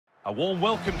A warm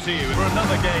welcome to you for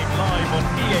another game live on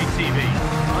EA TV.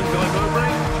 I'm Guy Mowbray,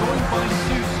 joined by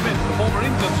Sue Smith, the former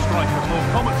England striker, for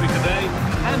commentary today.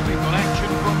 And we've got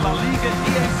action from LALIGA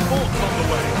EA Sports on the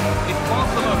way. It's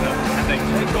Barcelona, and they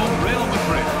take on Real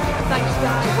Madrid. Thanks,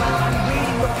 Guy. Well, I'm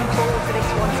really looking forward to this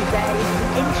one today.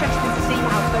 It's interesting to see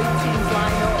how both teams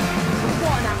line up.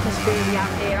 What an atmosphere we have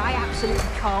here. I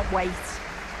absolutely can't wait.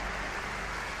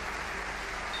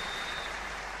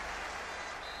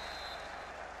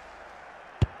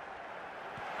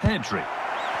 Pedri,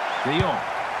 De Jong,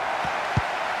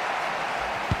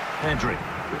 Pedri,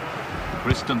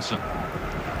 Christensen,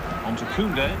 on to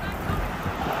Koundé,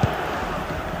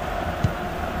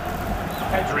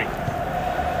 Pedri,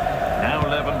 now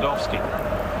Lewandowski,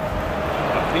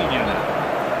 Rafinha now,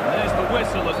 and there's the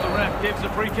whistle as the ref gives a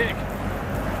free kick.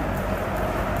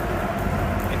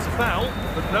 It's a foul,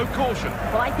 but no caution.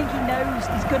 Well, I think he knows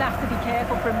he's going to have to be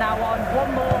careful from now on.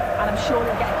 One more, and I'm sure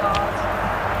he'll get a card.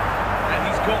 And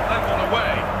he's got that one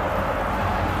away.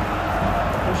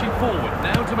 Pushing forward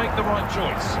now to make the right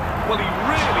choice. Well, he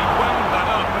really wound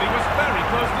that up, but he was very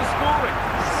close to scoring.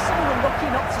 So unlucky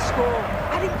not to score.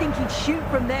 I didn't think he'd shoot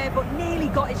from there, but nearly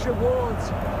got his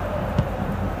rewards.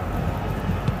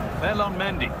 Ferland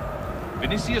Mendy,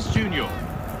 Vinicius Junior,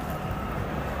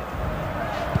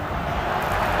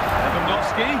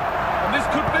 Lewandowski, and this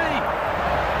could be.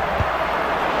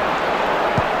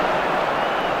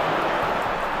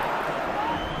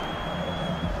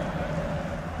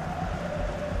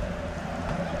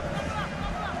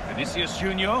 Vinicius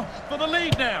Junior for the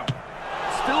lead now.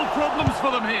 Still problems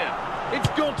for them here. It's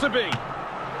got to be.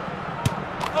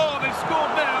 Oh, they've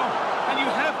scored now. And you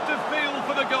have to feel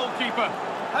for the goalkeeper,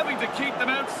 having to keep them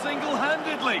out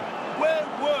single-handedly. Where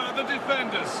were the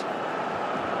defenders?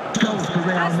 Goal for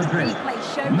Real Madrid.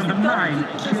 Number 9,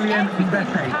 Kylian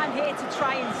Mbappe. Can here to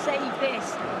try and save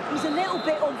this. He's a little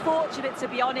bit unfortunate, to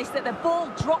be honest, that the ball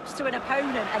drops to an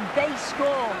opponent and they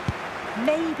score.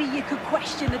 Maybe you could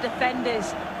question the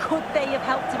defenders. Could they have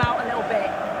helped him out a little bit?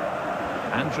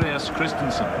 Andreas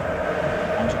Christensen.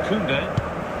 On to Koundé.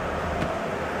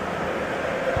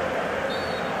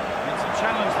 It's a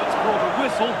challenge that's brought a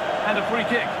whistle and a free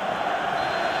kick.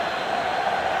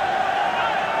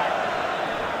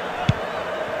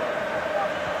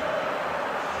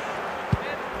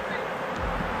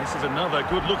 This is another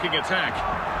good-looking attack.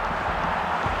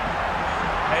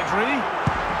 Pedri.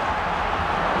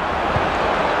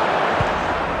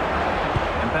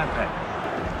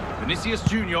 Vinicius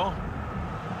Junior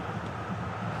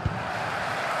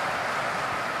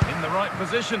in the right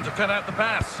position to cut out the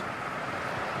pass.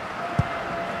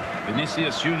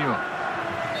 Vinicius Junior,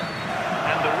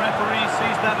 and the referee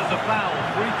sees that as a foul.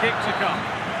 Free kick to come.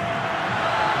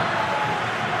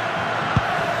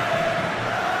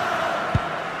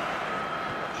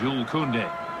 Jules Koundé,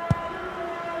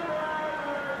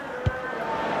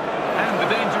 and the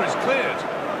danger is cleared.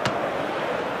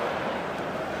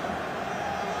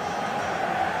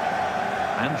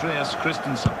 Andreas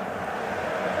Christensen.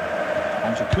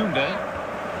 On to Koundé.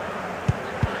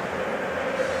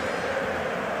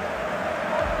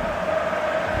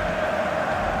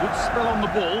 Good spell on the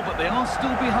ball, but they are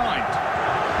still behind.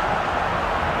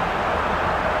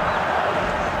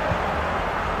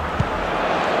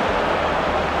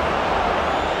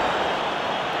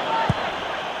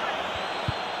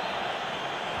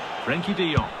 Frenkie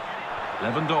de Jong.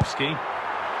 Lewandowski.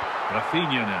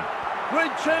 Rafinha now.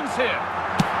 Great chance here.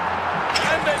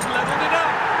 And they've levelled it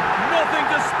up. Nothing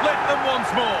to split them once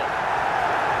more.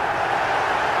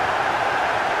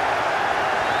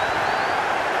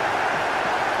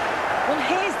 Well,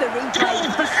 here's the replay. Goal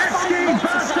for FC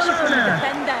Barcelona.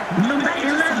 Number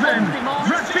 11,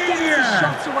 Rafinha. Gets his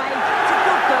shot away. It's a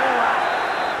good goal.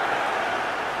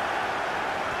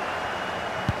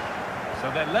 So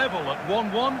they're level at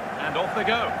 1-1, and off they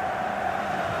go.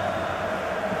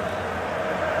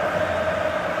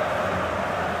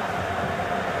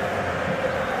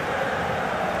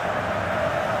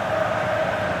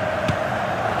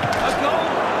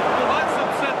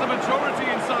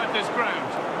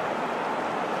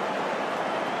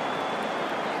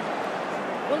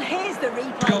 Well, here's the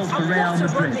replay. Goal for Real What a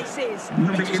run Madrid. this is.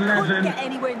 Number They just 11. couldn't get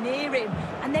anywhere near him.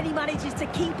 And then he manages to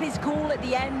keep his cool at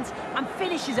the end and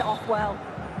finishes it off well.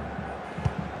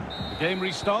 The game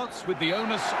restarts with the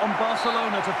onus on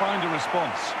Barcelona to find a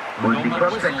response.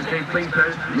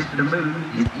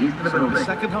 The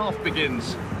second half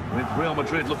begins with Real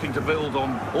Madrid looking to build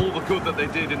on all the good that they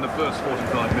did in the first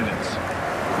 45 minutes.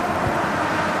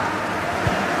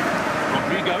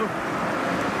 Rodrigo.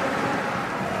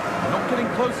 Not getting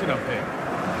close enough here.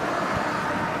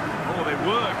 Oh, they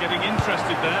were getting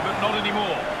interested there, but not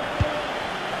anymore.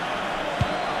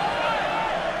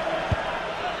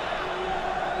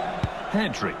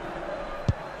 Pedri.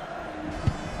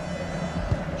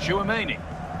 Chouameni.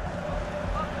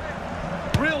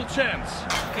 Real chance.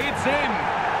 It's in.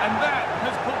 And that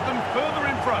has put them further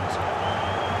in front.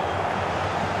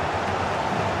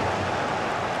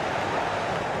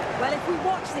 Well, if we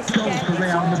watch this again, it's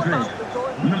all about the goal.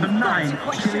 Number You've got 9, to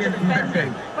question the Kylian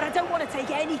defending, Mbappe. but I don't want to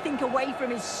take anything away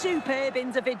from his superb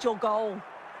individual goal.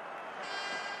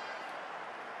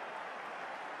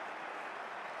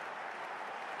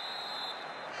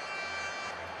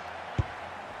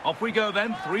 Off we go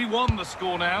then, 3-1 the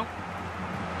score now.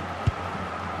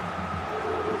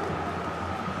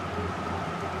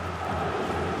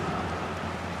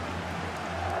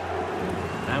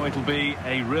 Now it'll be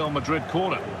a Real Madrid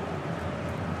corner.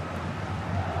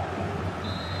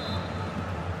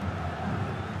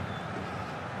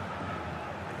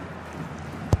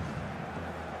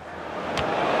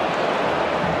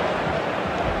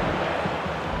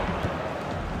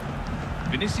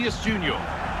 Vinicius Junior.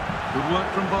 Good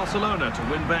work from Barcelona to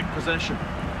win back possession.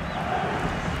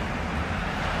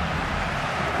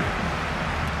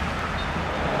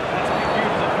 That's been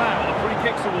viewed as a foul. A free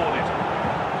kick's awarded.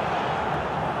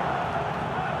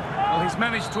 Well, he's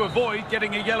managed to avoid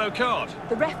getting a yellow card.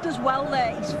 The ref does well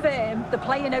there. He's firm. The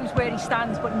player knows where he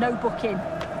stands, but no booking.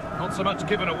 Not so much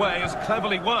given away as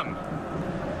cleverly won.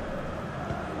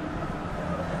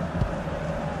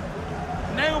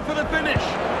 Now for the finish.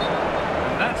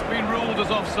 That's been ruled as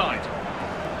offside.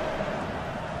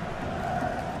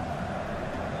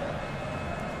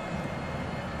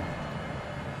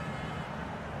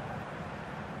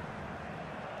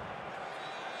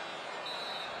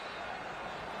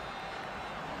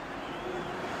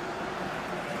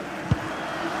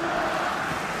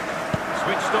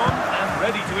 Switched on and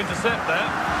ready to intercept there.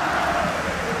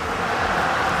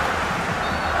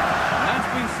 And that's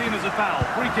been seen as a foul.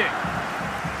 Free kick.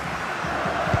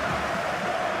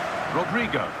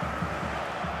 Rodrigo.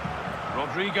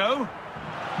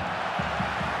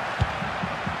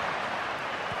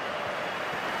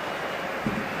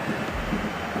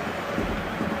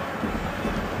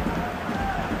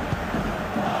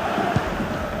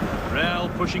 Real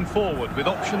pushing forward with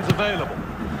options available.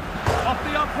 Off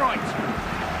the upright.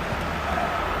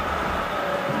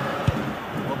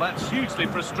 Well, that's hugely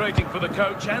frustrating for the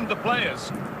coach and the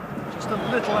players. Just a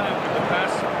little out with the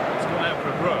pass. It's gone out for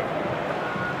a throw.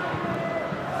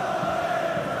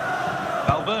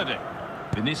 Valverde,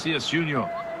 Vinicius Junior.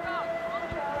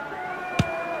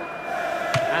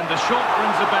 And the shot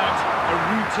brings about a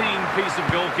routine piece of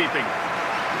goalkeeping.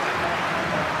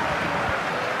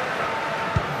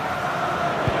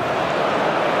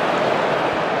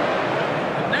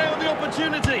 And now the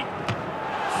opportunity.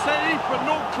 Saved but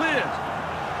not cleared.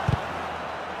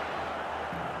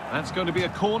 That's going to be a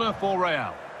corner for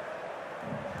Real.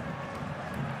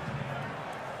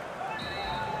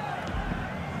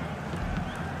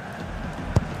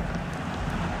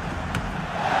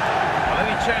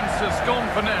 Chance has gone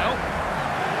for now.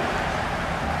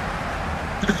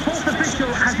 The fourth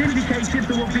official has indicated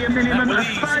there will be a minimum of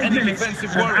 5 minutes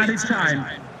of added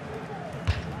time.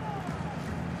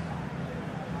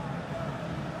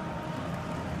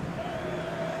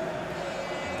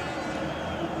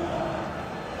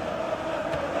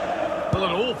 Well,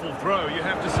 an awful throw, you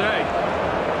have to say.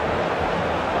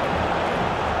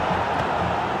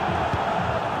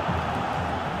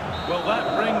 Well, that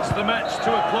brings the match to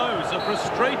a close. A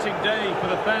frustrating day for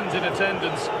the fans in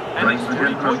attendance. And it's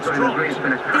 3 points dropped.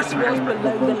 This was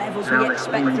below the levels we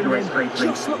expect from them.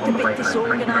 Just looked a bit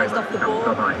disorganised off the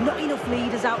ball. Not enough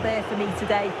leaders out there for me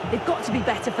today. They've got to be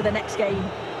better for the next game.